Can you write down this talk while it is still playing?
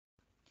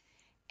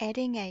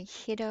Adding a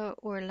header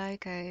or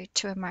logo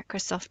to a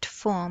Microsoft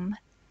form,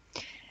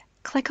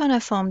 click on a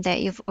form that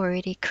you've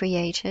already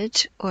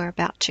created or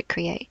about to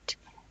create.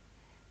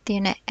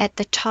 Then at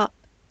the top,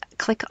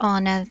 click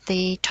on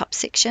the top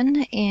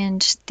section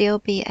and there'll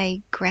be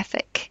a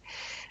graphic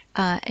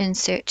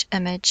insert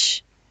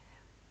image.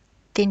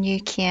 Then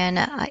you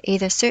can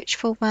either search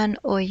for one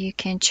or you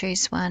can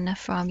choose one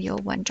from your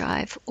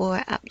OneDrive or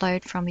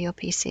upload from your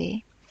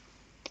PC.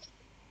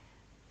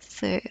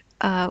 So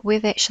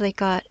we've actually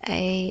got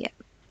a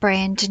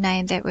brand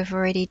name that we've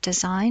already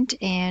designed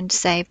and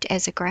saved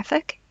as a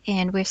graphic,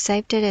 and we've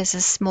saved it as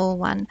a small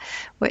one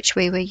which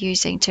we were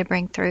using to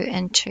bring through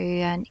into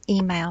an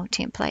email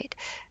template.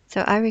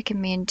 So I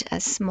recommend a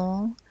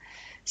small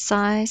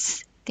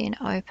size, then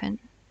open.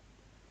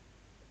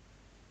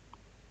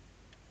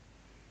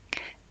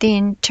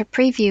 Then to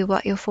preview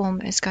what your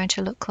form is going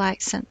to look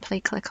like, simply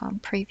click on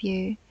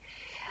preview,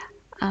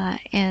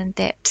 and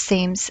that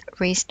seems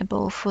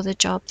reasonable for the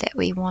job that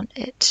we want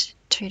it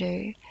to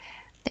do.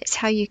 That's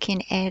how you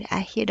can add a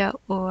header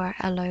or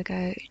a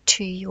logo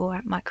to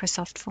your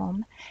Microsoft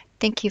form.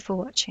 Thank you for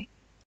watching.